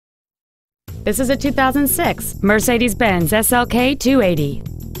This is a 2006 Mercedes-Benz SLK280.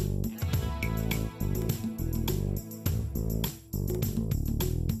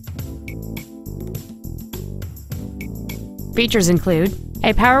 Features include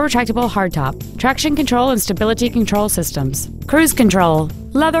a power retractable hardtop, traction control and stability control systems, cruise control,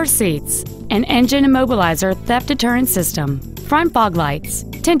 leather seats, an engine immobilizer theft deterrent system, front fog lights,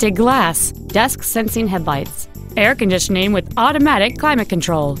 tinted glass, dusk sensing headlights, air conditioning with automatic climate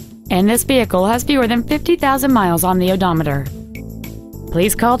control, and this vehicle has fewer than 50,000 miles on the odometer.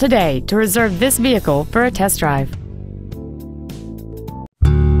 Please call today to reserve this vehicle for a test drive.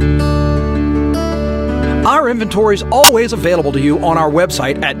 Our inventory is always available to you on our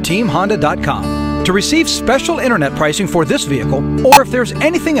website at teamhonda.com. To receive special internet pricing for this vehicle, or if there's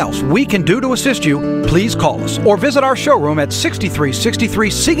anything else we can do to assist you, please call us or visit our showroom at 6363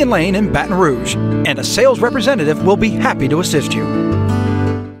 Siegen Lane in Baton Rouge, and a sales representative will be happy to assist you.